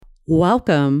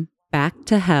Welcome back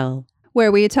to hell.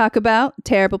 Where we talk about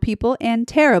terrible people and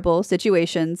terrible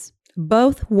situations.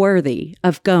 Both worthy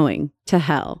of going to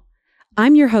hell.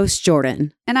 I'm your host,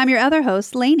 Jordan. And I'm your other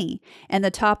host, Lainey. And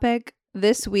the topic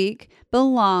this week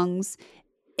belongs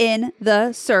in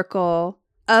the circle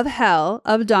of hell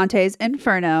of Dante's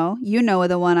Inferno. You know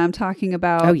the one I'm talking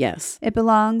about. Oh, yes. It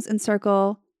belongs in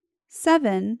circle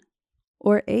 7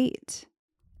 or 8.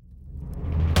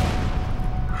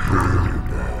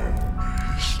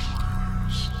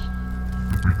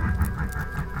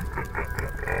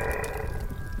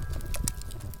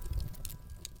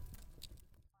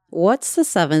 What's the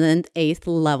 7th and 8th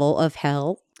level of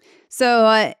hell?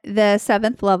 So the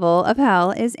 7th level of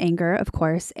hell is anger, of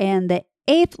course, and the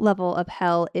 8th level of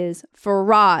hell is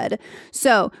fraud.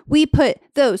 So we put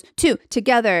those two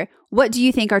together. What do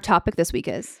you think our topic this week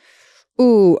is?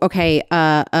 Ooh, okay.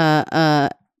 Anger.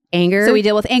 So we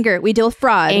deal with anger. We deal with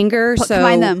fraud. Anger. So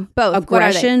combine them both.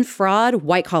 Aggression, fraud,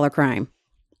 white collar crime.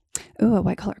 Ooh, a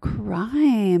white collar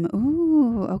crime.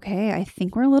 Ooh, okay. I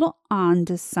think we're a little on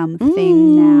to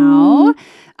something now.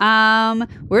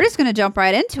 We're just going to jump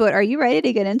right into it. Are you ready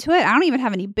to get into it? I don't even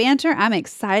have any banter. I'm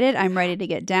excited. I'm ready to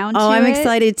get down to it. Oh, I'm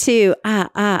excited too.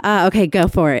 Okay, go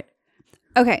for it.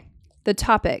 Okay. The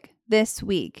topic this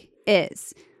week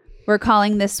is, we're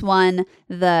calling this one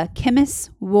the Chemist's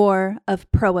War of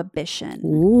Prohibition.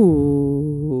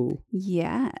 Ooh.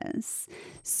 Yes.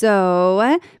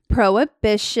 So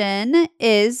prohibition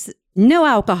is no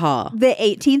alcohol. The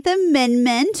 18th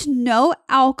Amendment, no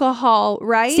alcohol,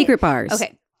 right? Secret bars.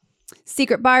 Okay.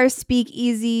 Secret bars,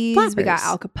 speakeasies. Flappers. We got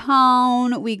Al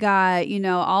Capone. We got,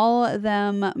 all of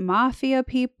them mafia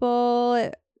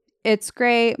people. It's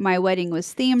great. My wedding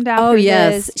was themed after Oh,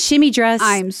 yes. this. Shimmy dress.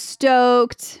 I'm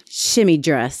stoked. Shimmy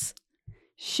dress.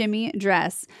 Shimmy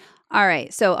dress. All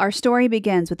right. So our story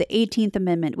begins with the 18th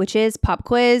Amendment, which is pop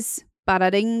quiz.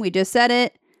 Ba-da-ding. We just said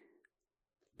it.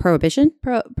 Prohibition?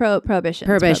 Prohibition.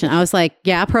 Prohibition. I was like,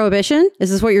 yeah, prohibition? Is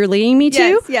this what you're leading me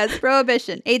to? Yes,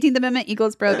 prohibition. 18th Amendment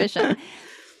equals prohibition.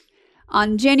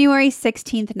 On January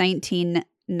 16th,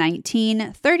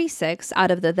 1936,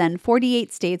 out of the then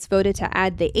 48 states voted to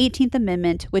add the 18th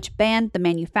Amendment, which banned the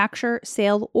manufacture,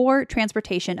 sale, or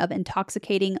transportation of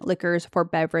intoxicating liquors for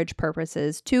beverage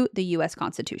purposes to the U.S.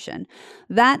 Constitution.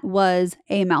 That was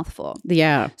a mouthful.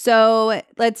 Yeah. So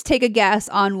let's take a guess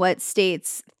on what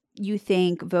states you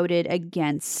think voted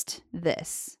against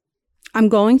this. I'm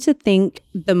going to think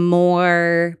the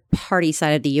more party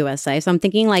side of the USA. So I'm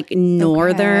thinking like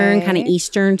northern, kind of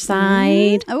eastern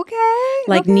side. Okay.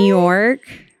 Like New York.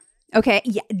 Okay.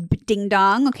 Yeah. Ding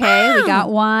dong. Okay. We got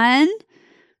one.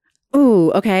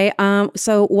 Ooh, okay.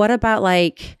 So what about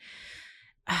like,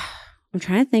 I'm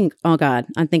trying to think. Oh God,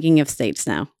 I'm thinking of states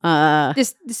now.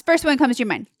 This first one comes to your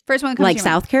mind. First one comes like to your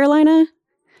South Carolina? mind.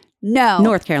 No.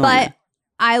 North Carolina. But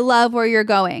I love where you're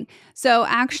going. So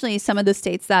actually, some of the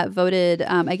states that voted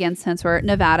against this were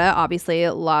Nevada, obviously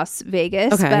Las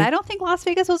Vegas, okay. But I don't think Las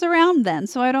Vegas was around then,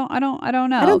 so I don't know. I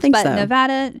don't think but so.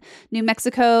 Nevada, New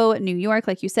Mexico, New York,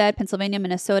 like you said, Pennsylvania,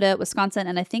 Minnesota, Wisconsin,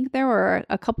 and I think there were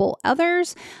a couple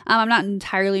others. I'm not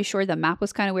entirely sure. The map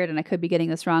was kind of weird, and I could be getting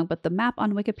this wrong, but the map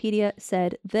on Wikipedia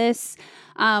said this.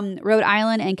 Rhode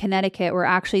Island and Connecticut were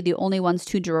actually the only ones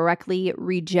to directly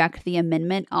reject the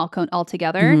amendment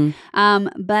altogether. Mm-hmm.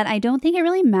 But I don't think it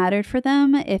really mattered for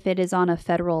them if it is on a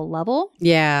federal level.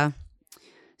 Yeah.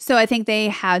 So I think they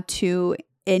had to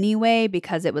anyway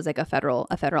because it was like a federal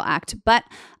act. But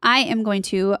I am going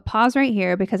to pause right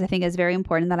here because I think it's very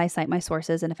important that I cite my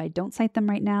sources. And if I don't cite them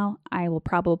right now, I will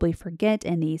probably forget,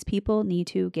 and these people need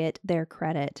to get their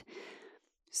credit.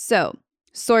 So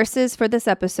sources for this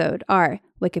episode are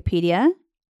Wikipedia,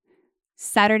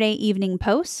 Saturday Evening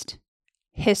Post,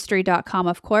 History.com,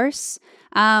 of course,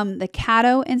 the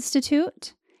Cato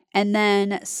Institute, and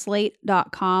then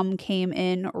Slate.com came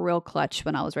in real clutch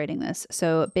when I was writing this.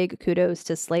 So big kudos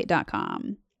to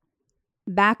Slate.com.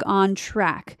 Back on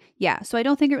track. Yeah. So I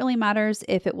don't think it really matters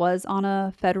if it was on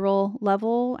a federal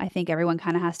level. I think everyone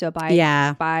kind of has to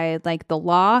abide by like the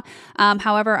law.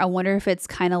 However, I wonder if it's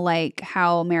kind of like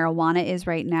how marijuana is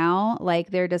right now.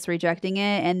 Like they're just rejecting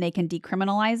it and they can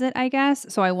decriminalize it, I guess.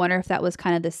 So I wonder if that was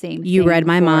kind of the same You thing read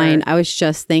my mind. I was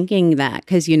just thinking that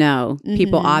because,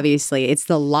 people obviously it's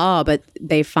the law, but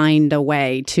they find a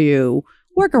way to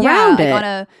work around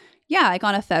it. Like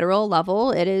on a federal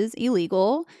level, it is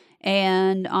illegal.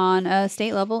 And on a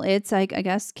state level, it's like, I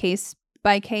guess, case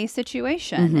by case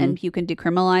situation. And you can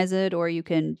decriminalize it or you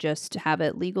can just have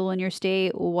it legal in your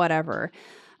state, whatever.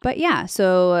 But yeah,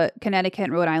 so Connecticut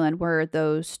and Rhode Island were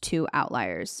those two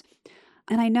outliers.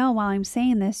 And I know while I'm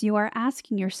saying this, you are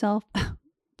asking yourself,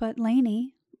 but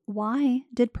Lainey, why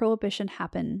did prohibition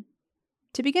happen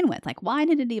to begin with? Like, why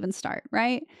did it even start,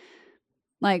 right?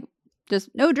 Like, just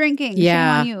no drinking, shame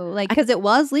on you. Like, because it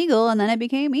was legal and then it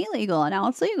became illegal and now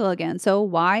it's legal again. So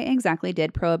why exactly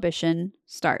did prohibition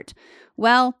start?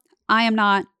 Well, I am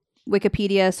not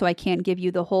Wikipedia, so I can't give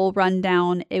you the whole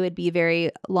rundown. It would be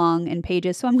very long in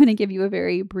pages. So I'm going to give you a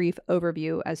very brief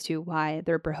overview as to why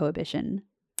their prohibition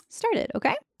started,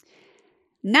 okay?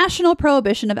 National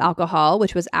prohibition of alcohol,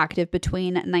 which was active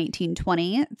between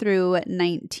 1920 through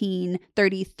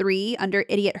 1933 under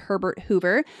idiot Herbert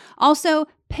Hoover. Also,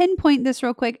 pinpoint this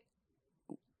real quick.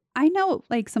 I know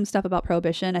like some stuff about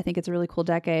prohibition. I think it's a really cool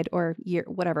decade or year,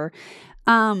 whatever. Secret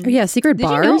bars. Did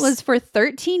you know it was for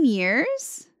 13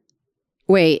 years?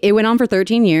 Wait, it went on for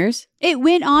 13 years? It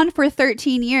went on for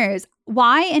 13 years.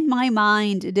 Why in my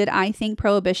mind did I think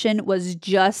prohibition was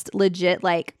just legit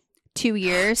like 2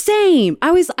 years? Same.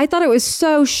 I thought it was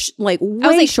so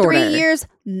way shorter. 3 years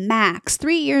max.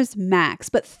 3 years max.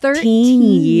 But 13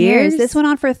 years. This went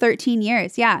on for 13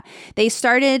 years. Yeah. They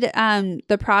started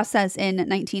the process in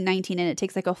 1919 and it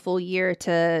takes like a full year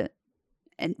to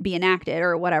be enacted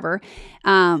or whatever.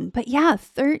 But yeah,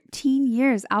 13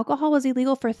 years. Alcohol was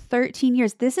illegal for 13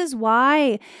 years. This is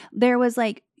why there was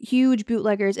like huge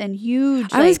bootleggers and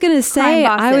huge I was going to say,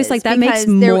 I was like, that makes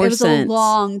more sense. It was a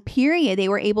long period. They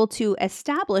were able to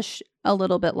establish a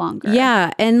little bit longer. Yeah.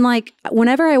 And like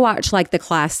whenever I watch like the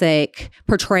classic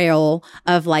portrayal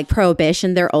of like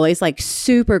prohibition, they're always like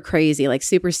super crazy, like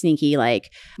super sneaky,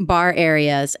 like bar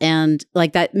areas. And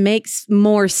like that makes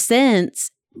more sense.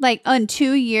 Like in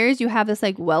 2 years, you have this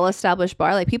like well-established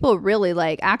bar. Like people really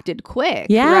like acted quick.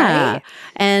 Yeah. Right?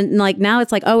 And like now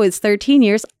it's like, oh, it's 13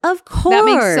 years. Of course. That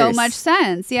makes so much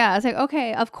sense. Yeah. It's like,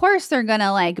 okay, of course they're going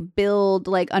to like build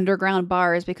like underground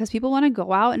bars because people want to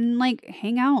go out and like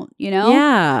hang out, you know?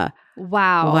 Yeah.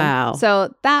 Wow.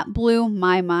 So that blew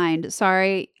my mind.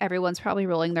 Sorry. Everyone's probably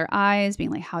rolling their eyes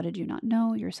being like, how did you not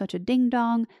know? You're such a ding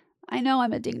dong. I know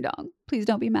I'm a ding dong. Please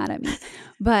don't be mad at me.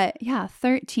 But yeah,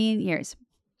 13 years.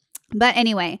 But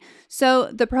anyway, so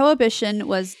the prohibition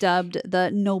was dubbed the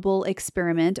Noble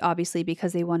Experiment, obviously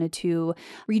because they wanted to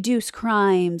reduce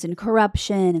crimes and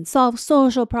corruption and solve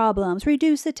social problems,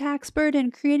 reduce the tax burden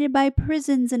created by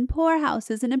prisons and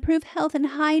poorhouses, and improve health and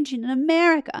hygiene in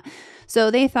America.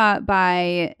 So they thought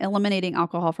by eliminating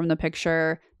alcohol from the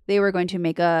picture, they were going to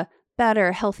make a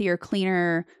better, healthier,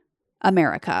 cleaner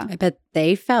America. I bet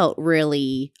they felt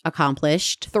really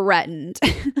accomplished. Threatened.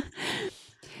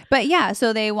 But yeah,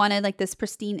 so they wanted like this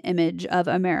pristine image of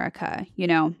America, you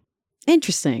know.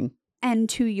 Interesting. And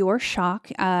to your shock,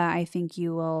 I think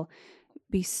you will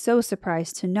be so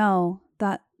surprised to know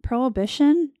that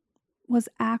prohibition was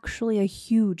actually a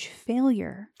huge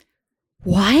failure.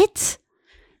 What?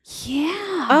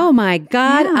 Yeah. Oh my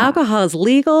God. Yeah. Alcohol is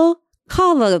legal.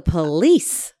 Call the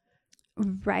police.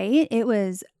 Right? It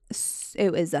was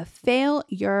a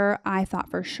failure. I thought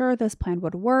for sure this plan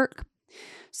would work.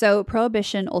 So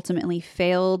prohibition ultimately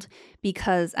failed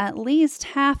because at least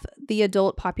half the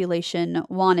adult population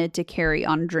wanted to carry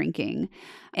on drinking.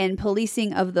 And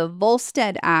policing of the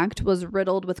Volstead Act was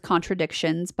riddled with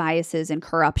contradictions, biases, and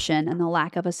corruption, and the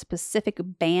lack of a specific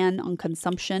ban on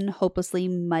consumption hopelessly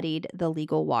muddied the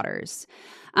legal waters.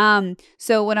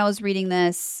 So when I was reading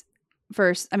this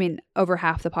first, over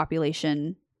half the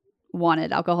population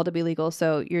wanted alcohol to be legal,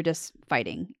 so you're just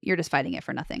fighting it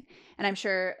for nothing. And I'm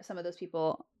sure some of those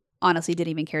people honestly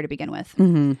didn't even care to begin with.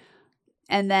 Mm-hmm.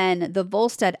 And then the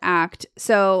Volstead Act,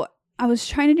 so I was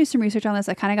trying to do some research on this.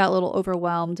 I kind of got a little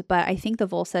overwhelmed, but I think the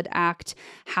Volstead Act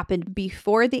happened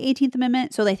before the 18th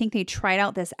Amendment, so I think they tried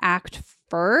out this act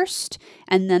first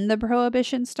and then the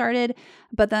prohibition started.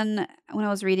 But then when I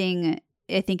was reading,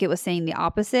 I think it was saying the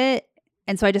opposite,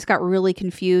 and so I just got really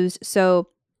confused. So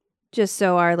just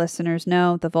so our listeners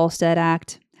know, the Volstead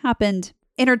Act happened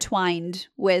intertwined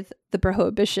with the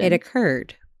prohibition. It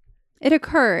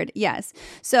occurred, yes.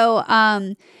 So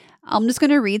I'm just going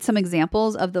to read some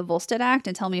examples of the Volstead Act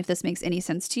and tell me if this makes any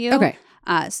sense to you. Okay.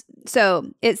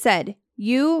 So it said,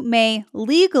 you may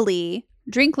legally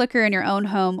drink liquor in your own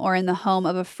home or in the home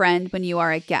of a friend when you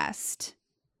are a guest.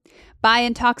 Buy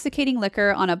intoxicating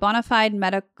liquor on a bona fide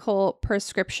medical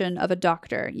prescription of a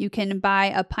doctor. You can buy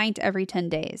a pint every 10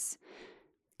 days.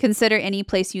 Consider any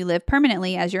place you live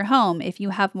permanently as your home. If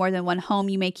you have more than one home,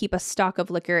 you may keep a stock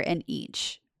of liquor in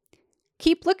each.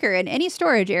 Keep liquor in any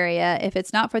storage area if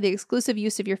it's not for the exclusive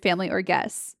use of your family or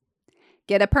guests.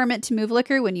 Get a permit to move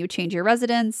liquor when you change your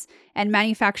residence, and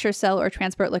manufacture, sell, or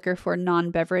transport liquor for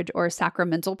non-beverage or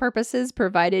sacramental purposes,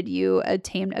 provided you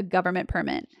obtain a government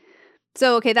permit.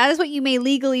 So, okay, that is what you may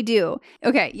legally do.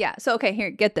 Okay, yeah. So, okay,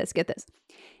 here, get this.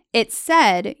 It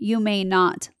said you may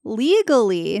not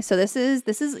legally. So this is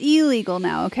illegal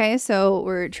now. Okay, so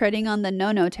we're treading on the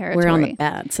no territory. We're on the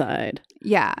bad side.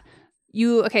 Yeah.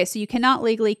 So you cannot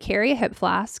legally carry a hip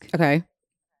flask. Okay.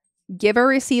 Give or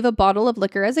receive a bottle of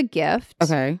liquor as a gift.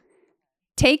 Okay.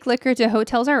 Take liquor to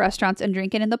hotels or restaurants and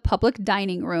drink it in the public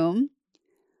dining room.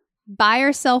 Buy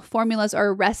or sell formulas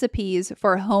or recipes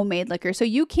for homemade liquor. So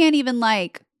you can't even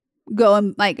like go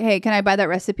and like, hey, can I buy that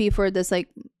recipe for this like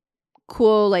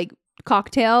cool like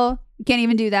cocktail? Can't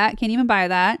even do that. Can't even buy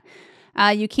that.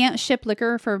 You can't ship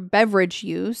liquor for beverage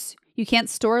use. You can't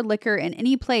store liquor in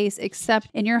any place except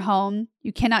in your home.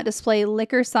 You cannot display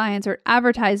liquor signs or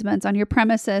advertisements on your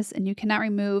premises, and you cannot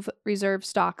remove reserved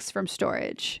stocks from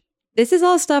storage. This is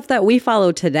all stuff that we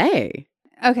follow today.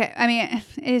 Okay. I mean,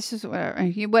 it's just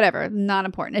whatever. Not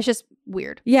important. It's just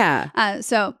weird. Yeah.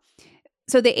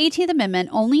 So the 18th Amendment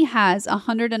only has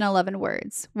 111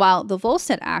 words, while the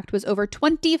Volstead Act was over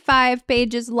 25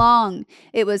 pages long.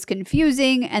 It was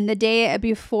confusing, and the day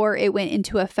before it went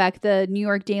into effect, the New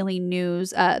York Daily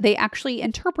News, they actually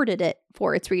interpreted it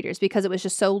for its readers because it was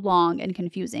just so long and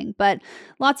confusing. But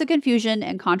lots of confusion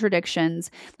and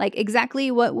contradictions, like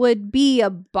exactly what would be a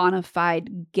bona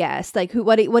fide guest, like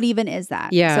what even is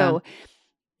that? Yeah. So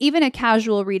even a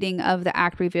casual reading of the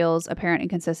act reveals apparent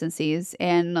inconsistencies,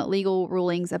 and legal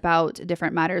rulings about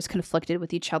different matters conflicted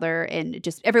with each other, and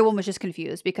just everyone was just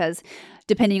confused because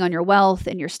depending on your wealth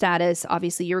and your status,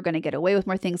 obviously you're going to get away with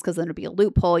more things because then there'd be a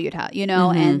loophole you'd have,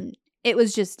 and it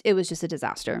was just a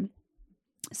disaster.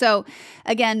 So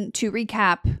again, to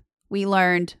recap, we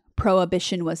learned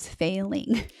prohibition was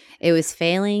failing. It was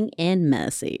failing and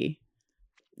messy.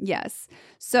 Yes.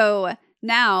 So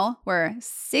now we're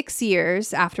 6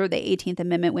 years after the 18th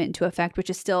Amendment went into effect, which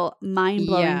is still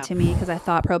mind-blowing to me because I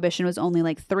thought prohibition was only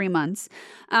like 3 months.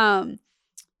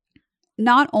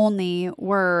 Not only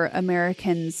were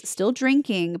Americans still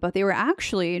drinking, but they were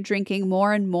actually drinking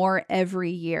more and more every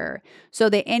year. So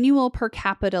the annual per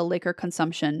capita liquor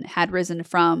consumption had risen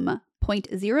from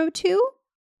 0.02 to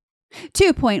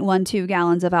 2.12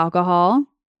 gallons of alcohol.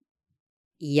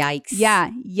 Yikes.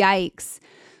 Yeah, yikes.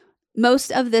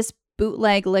 Most of this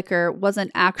bootleg liquor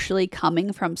wasn't actually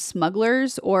coming from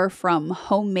smugglers or from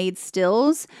homemade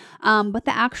stills, but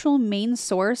the actual main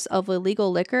source of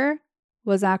illegal liquor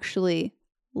was actually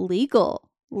legal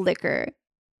liquor.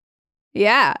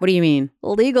 Yeah. What do you mean?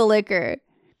 Legal liquor.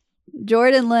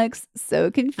 Jordan looks so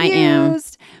confused. I am.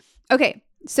 Okay,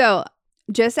 so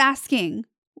just asking,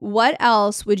 what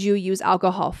else would you use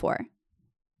alcohol for?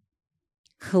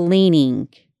 Cleaning.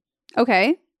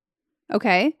 Okay.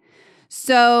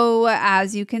 So,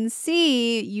 as you can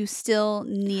see, you still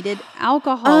needed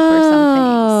alcohol for some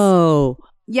things. Oh,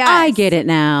 yes. I get it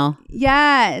now.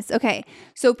 Yes. Okay.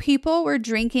 So, people were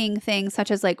drinking things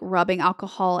such as like rubbing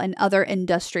alcohol and other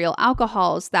industrial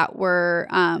alcohols that were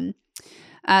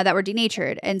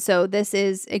denatured. And so, this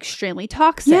is extremely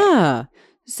toxic. Yeah.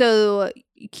 So,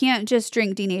 you can't just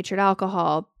drink denatured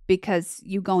alcohol because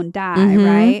you go and die,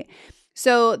 right?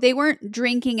 So they weren't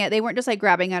drinking it. They weren't just like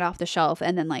grabbing it off the shelf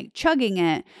and then like chugging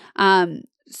it.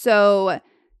 So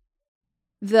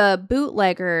the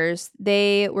bootleggers,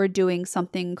 they were doing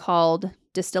something called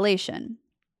distillation.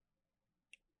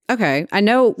 Okay. I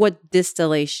know what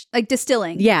distillation. Like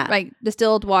distilling. Yeah. Like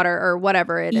distilled water or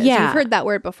whatever it is. Yeah. You've heard that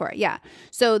word before. Yeah.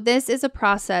 So this is a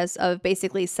process of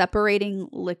basically separating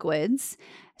liquids.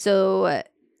 So,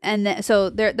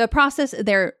 the process,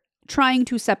 they're trying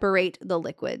to separate the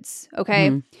liquids.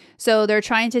 Okay. So they're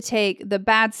trying to take the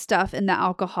bad stuff in the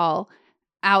alcohol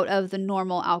out of the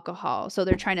normal alcohol. So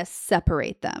they're trying to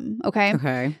separate them.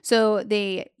 Okay. So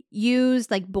they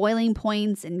use like boiling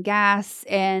points and gas.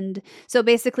 And so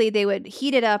basically they would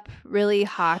heat it up really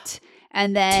hot.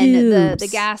 And then the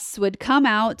gas would come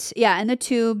out, in the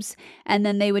tubes, and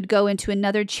then they would go into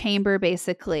another chamber,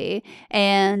 basically.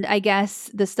 And I guess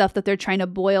the stuff that they're trying to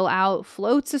boil out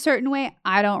floats a certain way.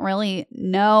 I don't really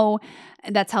know.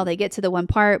 That's how they get to the one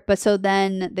part. But so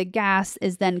then the gas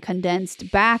is then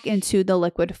condensed back into the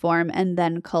liquid form and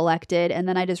then collected. And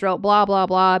then I just wrote blah, blah,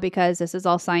 blah, because this is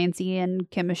all sciencey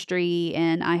and chemistry,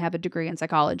 and I have a degree in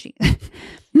psychology.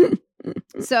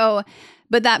 So,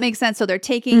 but that makes sense. So they're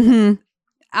taking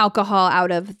alcohol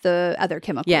out of the other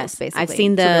chemicals. Yes, basically. I've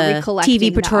seen the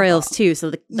TV portrayals too.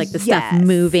 So the stuff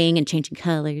moving and changing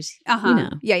colors.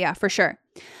 Yeah, for sure.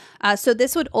 So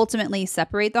this would ultimately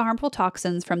separate the harmful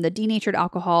toxins from the denatured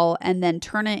alcohol and then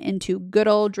turn it into good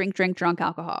old drink, drunk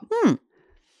alcohol.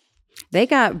 They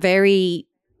got very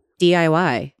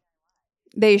DIY.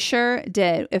 They sure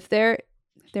did. If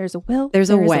there's a will, there's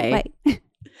a way.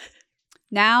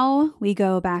 Now we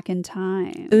go back in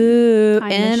time. Ooh,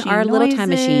 Time in machine our little time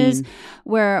noises. machine.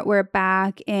 We're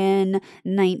back in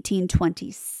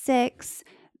 1926.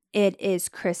 It is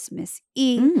Christmas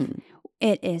Eve. Mm.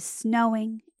 It is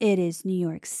snowing. It is New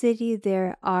York City.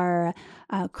 There are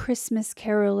Christmas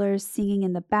carolers singing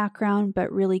in the background,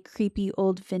 but really creepy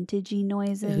old vintagey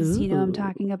noises. You know what I'm Ooh.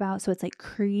 talking about? So it's like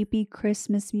creepy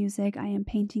Christmas music. I am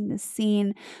painting the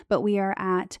scene, but we are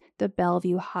at the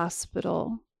Bellevue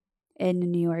Hospital in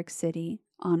New York City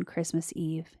on Christmas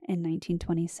Eve in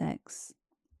 1926.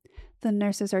 The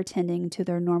nurses are tending to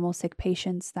their normal sick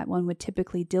patients that one would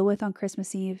typically deal with on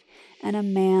Christmas Eve, and a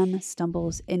man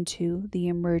stumbles into the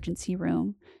emergency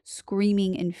room,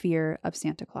 screaming in fear of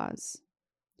Santa Claus.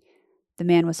 The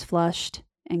man was flushed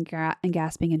and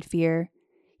gasping in fear.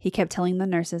 He kept telling the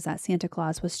nurses that Santa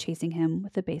Claus was chasing him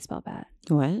with a baseball bat.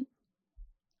 What?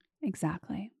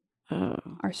 Exactly. Oh.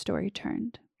 Our story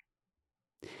turned.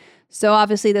 So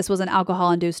obviously this was an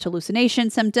alcohol-induced hallucination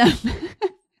symptom.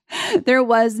 There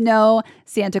was no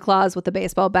Santa Claus with a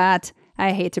baseball bat.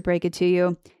 I hate to break it to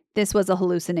you. This was a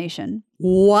hallucination.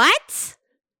 What?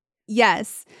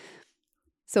 Yes.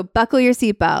 So buckle your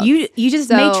seatbelt. You just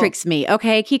matrixed me.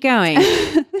 Okay, keep going.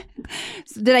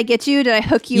 So did I get you? Did I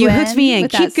hook you in? You hooked me in.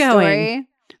 With Keep that going. Story?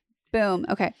 Boom.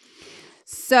 Okay.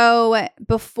 So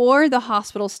before the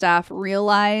hospital staff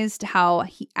realized how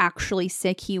actually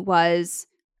sick he was,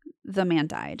 the man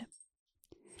died.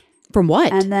 From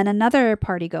what? And then another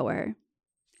party goer.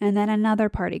 And then another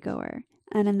party goer.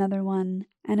 And another one.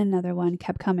 And another one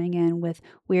kept coming in with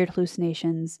weird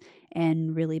hallucinations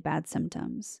and really bad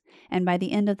symptoms. And by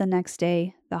the end of the next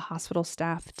day, the hospital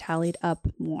staff tallied up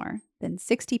more than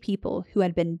 60 people who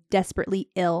had been desperately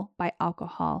ill by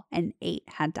alcohol, and 8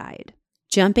 had died.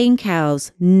 Jumping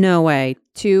cows. No way.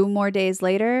 2 more days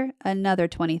later, another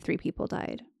 23 people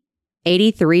died.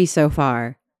 83 so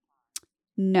far.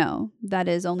 No, that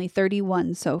is only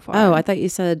 31 so far. Oh, I thought you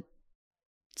said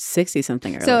 60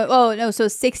 something earlier. So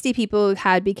 60 people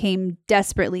had became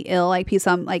desperately ill.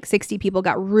 Like 60 people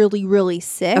got really, really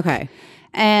sick. Okay.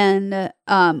 And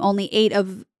only 8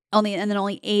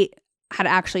 had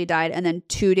actually died, and then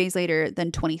 2 days later,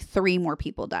 then 23 more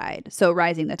people died. So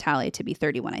rising the tally to be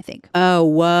 31, I think. Oh,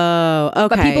 whoa.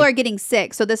 Okay. But people are getting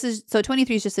sick. So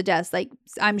 23 is just a death. Like,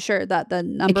 I'm sure that the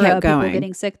number of people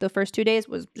getting sick the first 2 days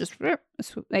was just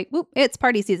like, whoop, it's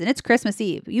party season. It's Christmas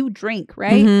Eve. You drink,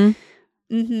 right?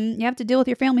 Mm-hmm. Mm-hmm. You have to deal with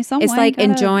your family somewhere. It's like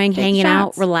enjoying hanging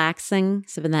out, relaxing,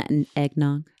 sipping that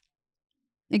eggnog.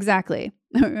 Exactly.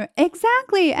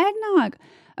 Exactly. Eggnog.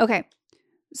 Okay.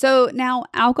 So now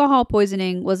alcohol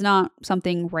poisoning was not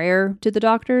something rare to the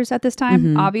doctors at this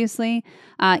time, obviously.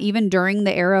 Even during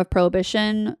the era of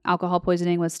Prohibition, alcohol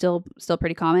poisoning was still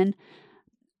pretty common.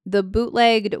 The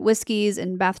bootlegged whiskeys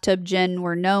and bathtub gin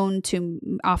were known to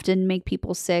often make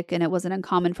people sick, and it wasn't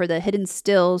uncommon for the hidden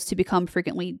stills to become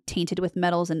frequently tainted with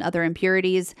metals and other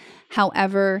impurities.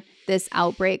 However, this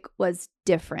outbreak was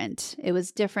different. It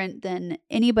was different than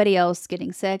anybody else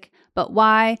getting sick. But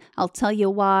why? I'll tell you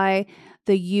why.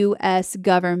 The U.S.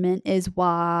 government is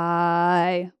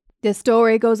why. The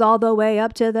story goes all the way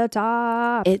up to the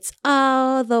top. It's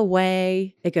all the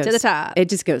way. It goes to the top. It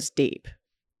just goes deep.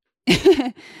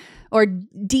 Or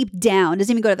deep down. It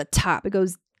doesn't even go to the top. It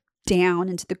goes down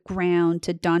into the ground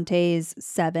to Dante's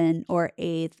 7th or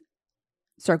 8th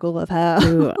circle of hell.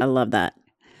 Ooh, I love that.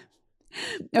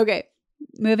 Okay,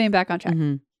 moving back on track.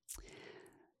 Mm-hmm.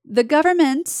 The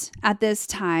government at this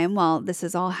time, while this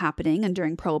is all happening and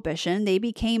during Prohibition, they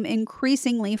became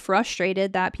increasingly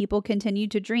frustrated that people continued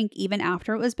to drink even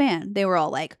after it was banned. They were all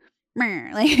like,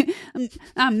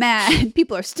 I'm mad.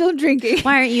 People are still drinking.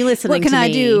 Why aren't you listening to me? What can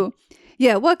I do?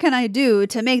 Yeah, what can I do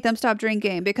to make them stop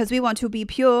drinking? Because we want to be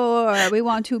pure. We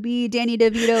want to be Danny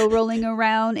DeVito rolling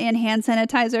around in hand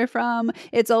sanitizer from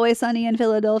It's Always Sunny in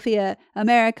Philadelphia.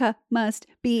 America must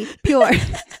be pure.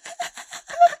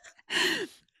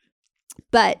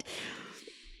 But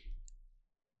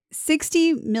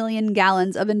 60 million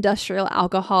gallons of industrial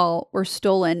alcohol were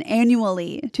stolen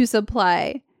annually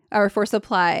for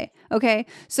supply. Okay.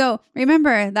 So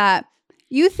remember that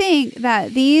you think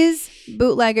that these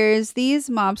bootleggers, these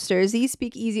mobsters, these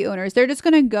speakeasy owners, they're just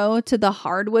going to go to the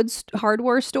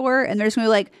hardware store and they're just going to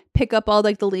like pick up all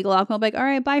like the legal alcohol. Like, all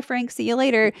right, bye, Frank. See you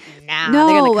later. No,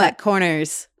 they're going to cut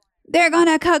corners. They're going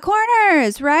to cut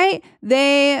corners, right?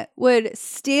 They would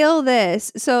steal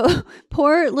this. So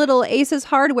poor little Aces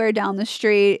Hardware down the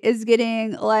street is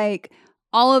getting like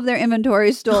all of their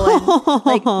inventory stolen.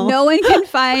 Like no one can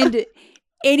find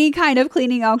any kind of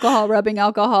cleaning alcohol, rubbing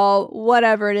alcohol,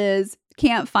 whatever it is.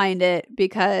 Can't find it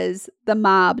because the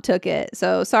mob took it.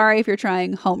 So sorry if you're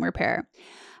trying home repair.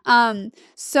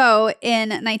 So in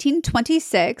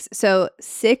 1926, so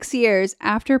 6 years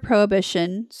after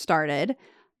Prohibition started,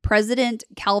 President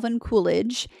Calvin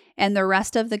Coolidge and the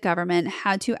rest of the government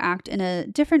had to act in a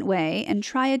different way and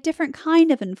try a different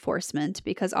kind of enforcement,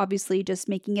 because obviously just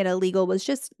making it illegal was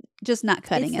just not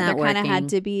cutting It's it. not There kind of had working.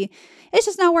 to be, it's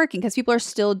just not working because people are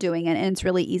still doing it and it's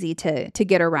really easy to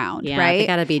get around, Yeah, right? they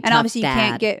gotta be And tough obviously dad. you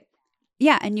can't get,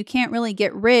 yeah, and you can't really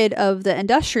get rid of the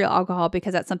industrial alcohol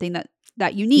because that's something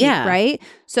that you need, Yeah. right?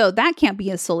 So that can't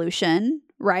be a solution,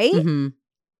 right? Mm-hmm.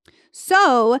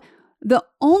 So the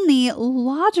only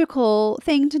logical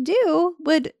thing to do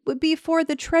would be for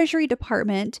the Treasury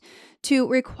Department to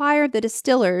require the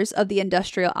distillers of the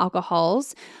industrial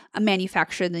alcohols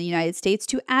manufactured in the United States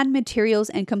to add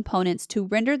materials and components to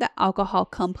render the alcohol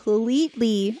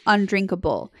completely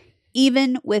undrinkable,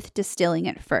 even with distilling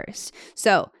it first.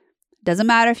 So doesn't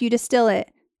matter if you distill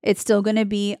it, it's still going to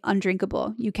be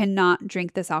undrinkable. You cannot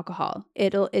drink this alcohol.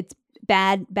 It's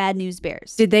bad news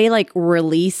bears. Did they like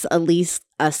release at least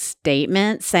a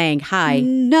statement saying, hi?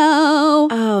 No.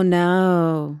 Oh,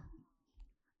 no.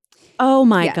 Oh,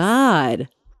 my Yes. God.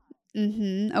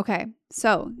 Okay.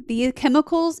 So the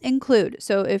chemicals include,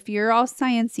 so if you're all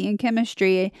sciencey in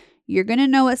chemistry, you're going to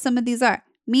know what some of these are.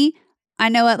 Me, I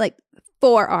know what like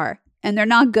 4 are, and they're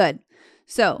not good.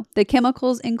 So the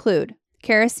chemicals include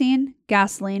kerosene,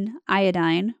 gasoline,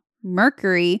 iodine,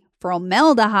 mercury,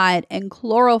 formaldehyde, and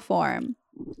chloroform.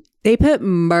 They put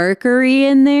mercury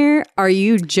in there? Are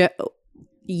you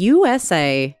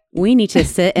USA, we need to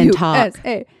sit and talk.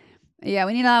 USA. Yeah,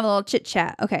 we need to have a little chit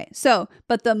chat. Okay, so,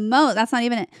 but that's not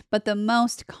even it. But the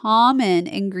most common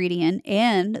ingredient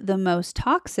and the most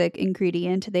toxic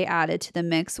ingredient they added to the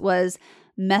mix was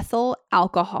methyl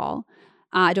alcohol.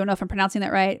 I don't know if I'm pronouncing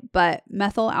that right, but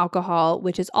methyl alcohol,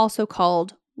 which is also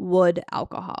called wood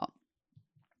alcohol.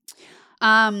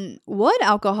 Wood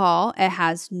alcohol, it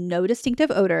has no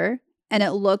distinctive odor and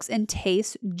it looks and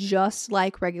tastes just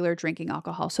like regular drinking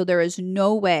alcohol. So there is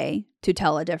no way to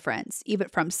tell a difference, even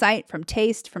from sight, from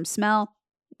taste, from smell,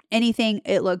 anything.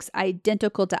 It looks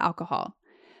identical to alcohol.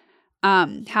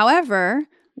 However,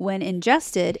 when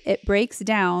ingested, it breaks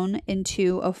down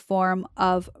into a form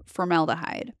of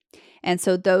formaldehyde. And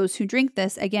so those who drink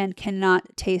this, again,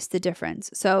 cannot taste the difference.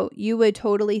 So you would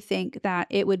totally think that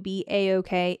it would be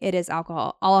A-okay. It is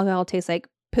alcohol. All alcohol tastes like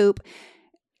poop.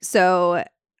 So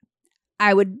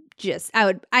I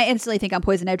instantly think I'm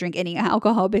poisoned. I drink any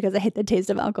alcohol because I hate the taste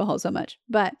of alcohol so much.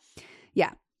 But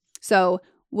yeah. So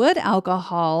wood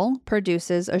alcohol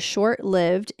produces a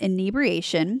short-lived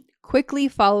inebriation, quickly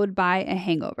followed by a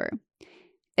hangover.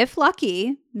 If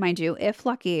lucky, mind you,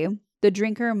 the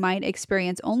drinker might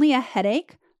experience only a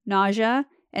headache, nausea,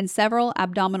 and several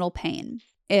abdominal pain.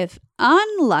 If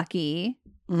unlucky,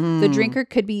 the drinker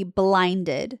could be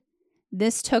blinded.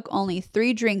 This took only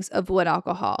 3 drinks of wood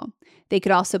alcohol. They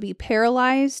could also be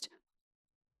paralyzed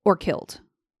or killed.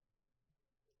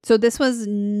 So this was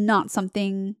not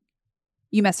something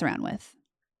you mess around with.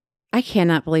 I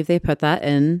cannot believe they put that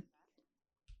in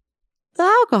the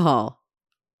alcohol.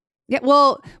 Yeah,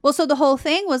 well, so the whole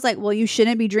thing was like, well, you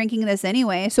shouldn't be drinking this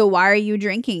anyway, so why are you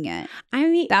drinking it? I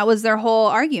mean, That was their whole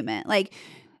argument. Like,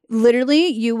 literally,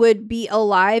 you would be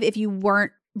alive if you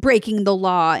weren't breaking the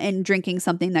law and drinking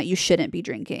something that you shouldn't be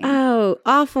drinking. oh,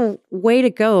 awful way to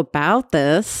go about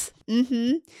this.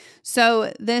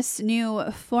 So this new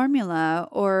formula,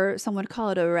 or some would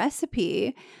call it a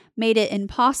recipe, made it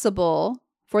impossible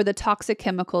for the toxic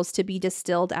chemicals to be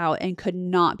distilled out and could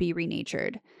not be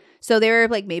renatured. So they were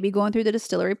like maybe going through the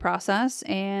distillery process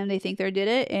and they think they did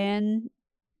it and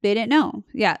they didn't know.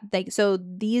 Yeah. So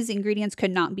these ingredients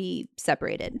could not be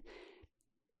separated.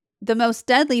 The most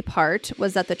deadly part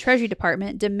was that the Treasury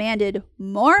Department demanded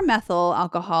more methyl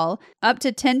alcohol, up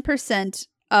to 10%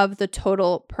 of the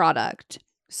total product.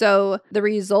 So the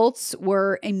results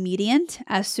were immediate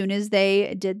as soon as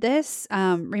they did this.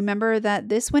 Remember that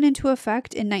this went into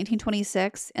effect in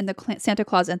 1926 and the Santa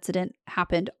Claus incident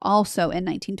happened also in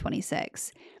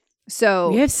 1926.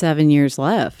 So We have 7 years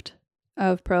left.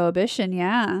 of Prohibition,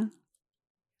 yeah.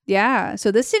 Yeah, so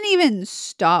this didn't even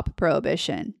stop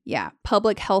Prohibition. Yeah,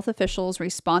 public health officials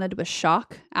responded with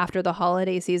shock after the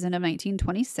holiday season of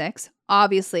 1926.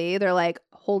 Obviously, they're like,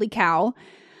 holy cow.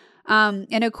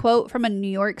 In a quote from a New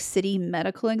York City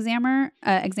medical examiner,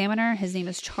 his name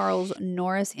is Charles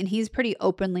Norris, and he's pretty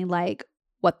openly like,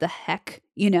 what the heck,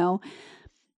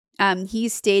 He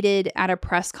stated at a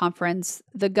press conference,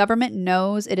 the government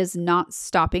knows it is not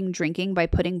stopping drinking by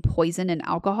putting poison in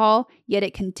alcohol, yet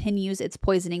it continues its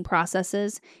poisoning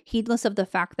processes, heedless of the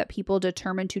fact that people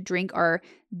determined to drink are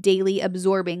daily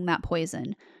absorbing that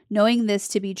poison. Knowing this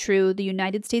to be true, the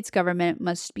United States government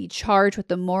must be charged with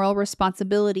the moral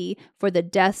responsibility for the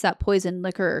deaths that poisoned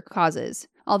liquor causes,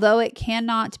 although it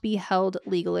cannot be held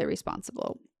legally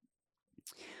responsible.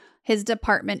 His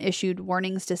department issued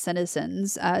warnings to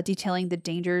citizens detailing the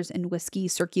dangers in whiskey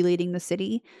circulating the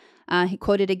city. He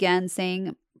quoted again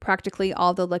saying, practically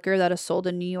all the liquor that is sold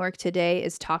in New York today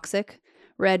is toxic.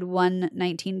 Read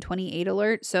 1928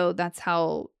 alert. So that's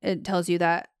how it tells you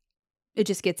that it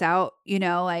just gets out,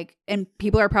 like, and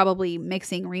people are probably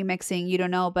mixing, remixing, you don't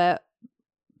know, but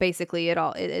basically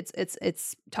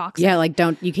it's toxic. Yeah, like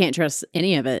you can't trust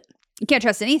any of it. You can't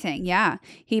trust anything. Yeah.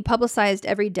 He publicized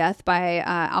every death by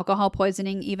alcohol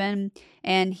poisoning even,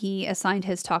 and he assigned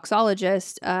his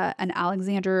toxologist, an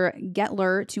Alexander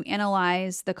Gettler, to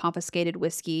analyze the confiscated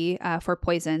whiskey for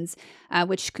poisons,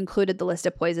 which concluded the list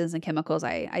of poisons and chemicals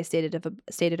I stated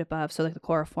above. So like the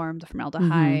chloroform, the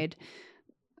formaldehyde,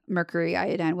 mercury,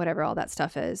 iodine, whatever all that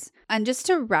stuff is. And just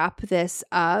to wrap this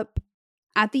up,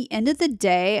 at the end of the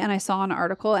day, and I saw an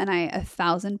article and I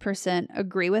 1,000%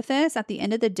 agree with this. At the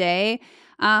end of the day,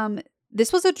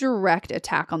 this was a direct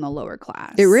attack on the lower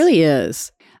class. It really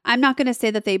is. I'm not going to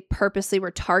say that they purposely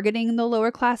were targeting the lower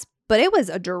class, but it was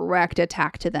a direct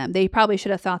attack to them. They probably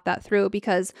should have thought that through,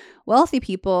 because wealthy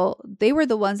people, they were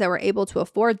the ones that were able to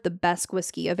afford the best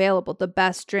whiskey available, the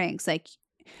best drinks. Like,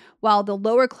 while the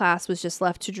lower class was just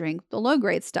left to drink the low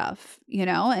grade stuff,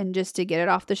 and just to get it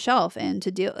off the shelf and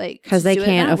to do because they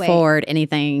can't afford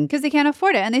anything. Because they can't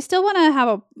afford it, and they still want to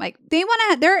have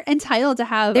they're entitled to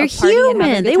have. They're a party human. And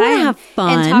have a good they want to time have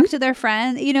fun and talk to their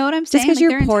friend. You know what I'm saying? Just because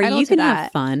you're they're poor, entitled you to can that.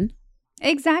 have fun.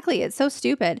 Exactly. It's so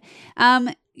stupid.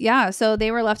 Yeah. So they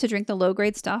were left to drink the low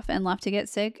grade stuff and left to get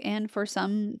sick, and for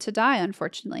some to die,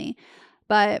 unfortunately.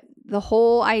 But the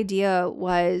whole idea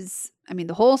was,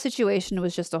 the whole situation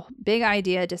was just a big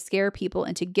idea to scare people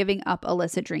into giving up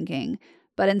illicit drinking.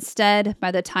 But instead,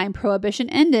 by the time Prohibition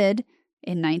ended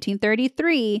in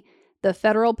 1933, the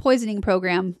federal poisoning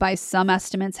program, by some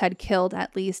estimates, had killed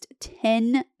at least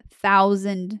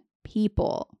 10,000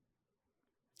 people.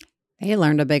 They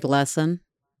learned a big lesson.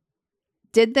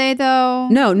 Did they, though?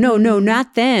 No,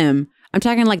 not them. I'm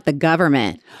talking like the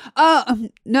government. Oh,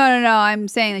 no. I'm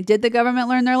saying, did the government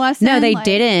learn their lesson? No, they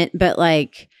didn't. But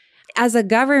as a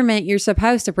government, you're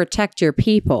supposed to protect your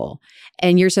people,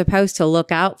 and you're supposed to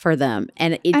look out for them.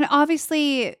 And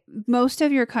obviously, most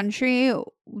of your country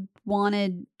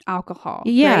wanted alcohol.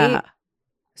 Yeah. Right?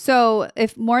 So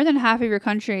if more than half of your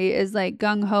country is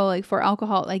gung ho for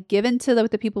alcohol, given to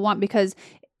what the people want, because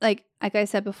like I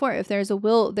said before, if there's a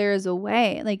will, there is a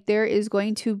way. There is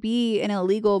going to be an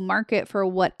illegal market for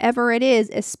whatever it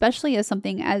is, especially as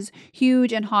something as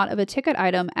huge and hot of a ticket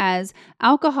item as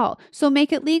alcohol. So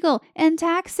make it legal and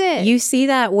tax it. You see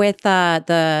that with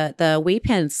the wheat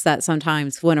pens that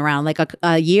sometimes went around.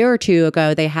 A year or two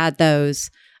ago, they had those.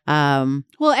 Well,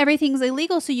 everything's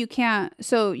illegal, so you can't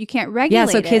regulate. Yeah,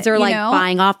 so kids are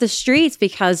buying off the streets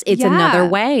because it's another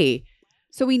way.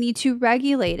 So we need to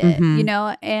regulate it,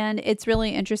 and it's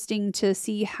really interesting to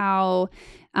see how,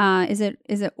 is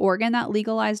it Oregon that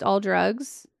legalized all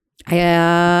drugs?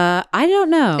 I don't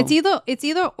know. It's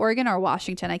either Oregon or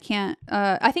Washington. I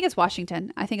think it's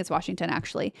Washington.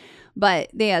 Actually. But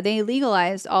they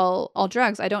legalized all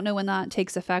drugs. I don't know when that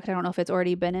takes effect. I don't know if it's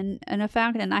already been in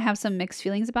effect, and I have some mixed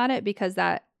feelings about it, because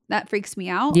that freaks me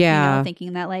out. Yeah.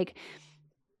 Thinking that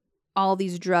all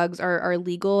these drugs are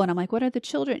legal, and I'm like, what are the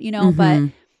children, Mm-hmm. but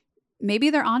maybe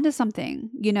they're onto something,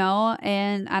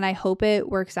 and I hope it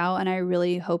works out, and I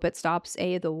really hope it stops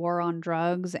the war on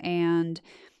drugs and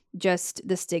just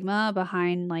the stigma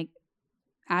behind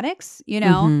addicts,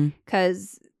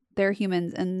 because they're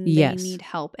humans and they need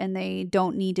help, and they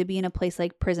don't need to be in a place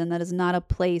like prison. That is not a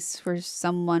place for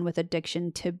someone with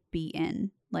addiction to be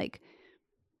in.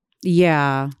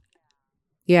 Yeah.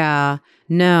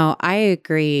 No, I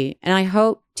agree. And I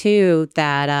hope too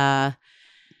that,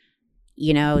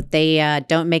 they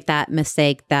don't make that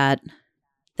mistake that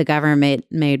the government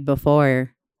made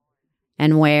before,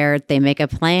 and where they make a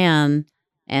plan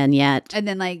and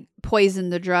then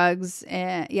poison the drugs.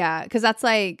 Yeah. Cause that's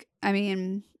I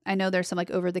know there's some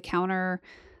over the counter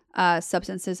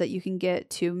substances that you can get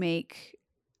to make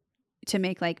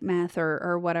meth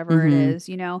or whatever it is,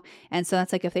 and so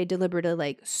that's if they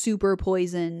deliberately super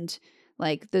poisoned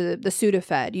the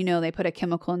Sudafed, they put a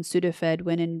chemical in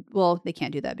Sudafed they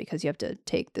can't do that because you have to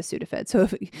take the Sudafed, so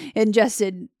if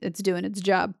ingested, it's doing its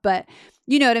job, but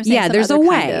you know what I'm saying? Yeah, there's a way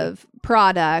kind of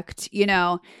product,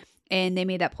 and they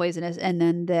made that poisonous, and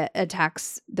then that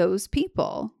attacks those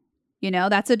people.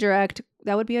 That's a direct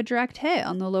would be a direct hit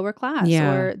on the lower class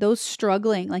Yeah. or those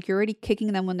struggling. Like you're already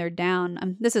kicking them when they're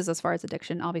down. This is as far as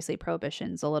addiction. Obviously,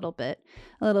 prohibition's a little bit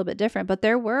different, but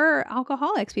there were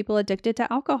alcoholics, people addicted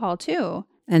to alcohol too.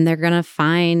 And they're going to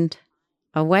find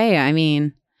a way. I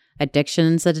mean,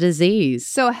 addiction's a disease.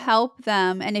 So help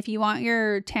them. And if you want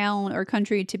your town or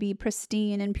country to be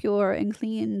pristine and pure and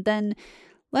clean, then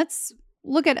let's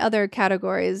look at other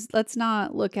categories. Let's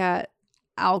not look at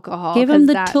alcohol. Give them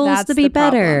the tools to be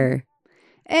better.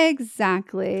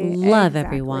 Exactly. Love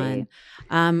everyone.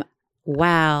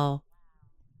 Wow.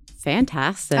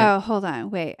 Fantastic. Oh, hold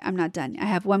on. Wait, I'm not done. I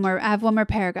have one more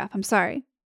paragraph. I'm sorry.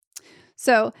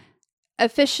 So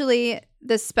officially,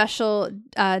 the special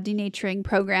denaturing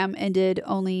program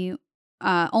only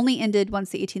ended once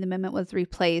the 18th Amendment was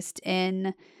replaced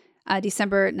in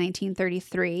December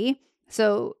 1933.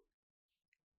 So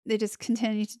they just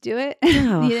continued to do it.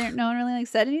 Oh. No one really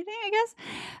said anything, I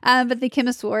guess. But the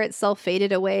chemist war itself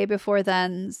faded away before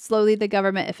then. Slowly, the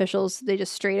government officials, they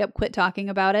just straight up quit talking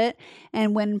about it.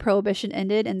 And when Prohibition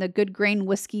ended and the good grain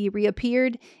whiskey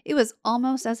reappeared, it was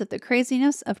almost as if the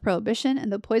craziness of Prohibition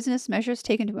and the poisonous measures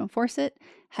taken to enforce it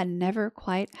had never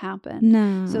quite happened.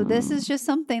 No. So this is just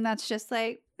something that's just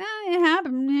like, it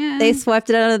happened. Yeah. They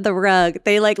swept it under the rug.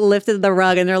 They like lifted the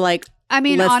rug and they're like, I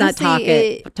mean, let's honestly, not talk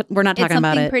it. We're not talking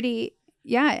about it.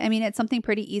 It's something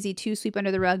pretty easy to sweep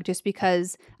under the rug just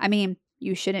because, I mean,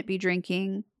 you shouldn't be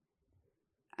drinking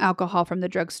alcohol from the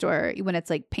drugstore when it's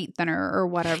like paint thinner or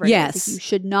whatever. Yes. Like, you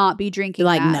should not be drinking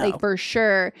like, that, no. like for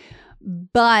sure.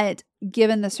 But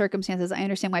given the circumstances, I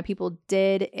understand why people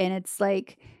did. And it's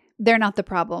like, they're not the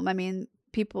problem. I mean,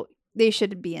 they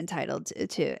should be entitled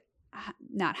to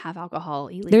not have alcohol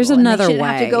illegal. There's another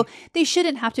way. They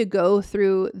shouldn't have to go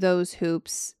through those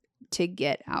hoops to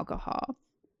get alcohol.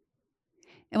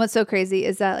 And what's so crazy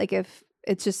is that like if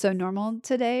it's just so normal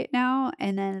today now,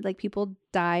 and then like people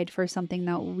died for something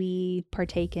that we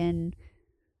partake in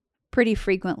pretty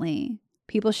frequently.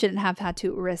 People shouldn't have had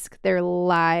to risk their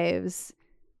lives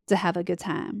to have a good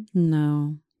time.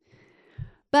 No.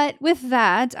 But with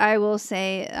that, I will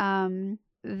say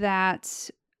that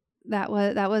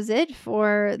was it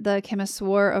for the Chemist's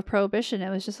War of Prohibition. It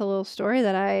was just a little story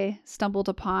that I stumbled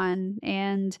upon,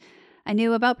 and I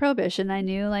knew about Prohibition. I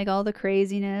knew like all the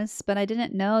craziness, but I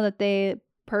didn't know that they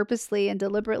purposely and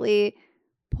deliberately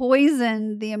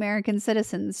poisoned the American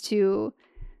citizens to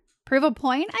prove a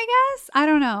point, I guess. I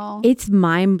don't know. It's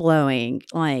mind-blowing.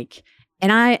 Like,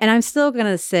 and I'm still going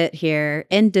to sit here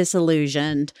and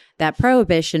disillusioned that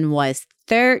Prohibition was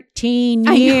 13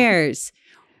 years.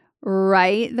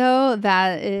 Right, though,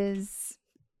 that is,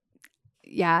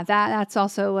 yeah, that's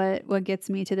also what gets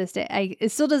me to this day. It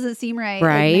still doesn't seem right.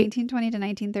 Right. Like 1920 to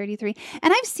 1933.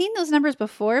 And I've seen those numbers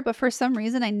before, but for some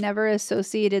reason I never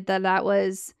associated that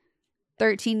was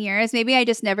 13 years. Maybe I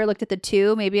just never looked at the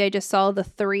 2. Maybe I just saw the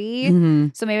 3. Mm-hmm.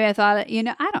 So maybe I thought,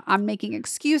 I'm making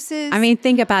excuses. I mean,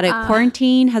 think about it.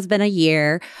 Quarantine has been a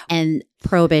year and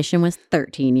Prohibition was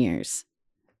 13 years.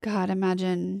 God,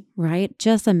 imagine. Right?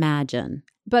 Just imagine.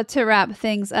 But to wrap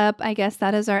things up, I guess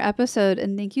that is our episode.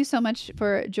 And thank you so much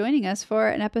for joining us for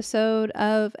an episode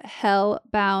of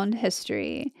Hellbound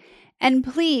History. And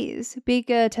please be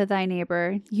good to thy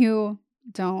neighbor. You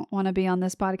don't want to be on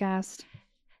this podcast.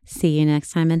 See you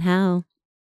next time in hell.